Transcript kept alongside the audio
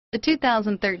The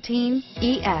 2013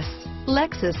 ES.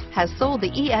 Lexus has sold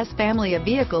the ES family of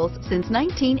vehicles since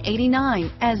 1989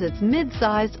 as its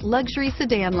mid-sized luxury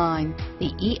sedan line.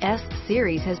 The ES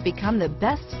series has become the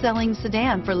best-selling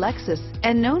sedan for Lexus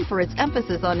and known for its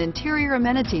emphasis on interior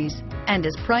amenities and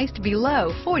is priced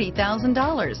below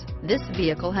 $40,000. This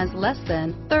vehicle has less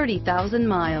than 30,000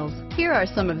 miles. Here are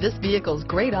some of this vehicle's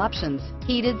great options: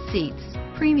 heated seats,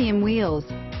 premium wheels,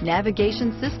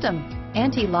 navigation system,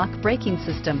 anti-lock braking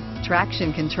system,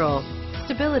 traction control,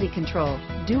 stability control,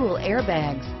 dual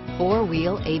airbags,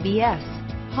 four-wheel ABS,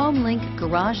 HomeLink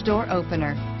garage door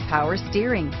opener, power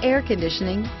steering, air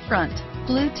conditioning, front,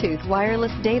 Bluetooth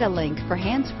wireless data link for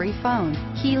hands-free phone,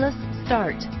 keyless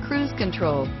start, cruise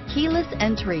control, keyless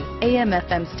entry,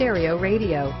 AM/FM stereo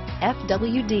radio,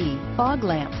 FWD, fog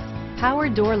lamps, power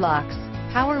door locks,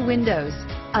 power windows.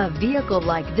 A vehicle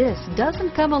like this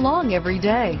doesn't come along every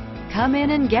day. Come in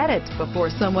and get it before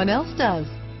someone else does.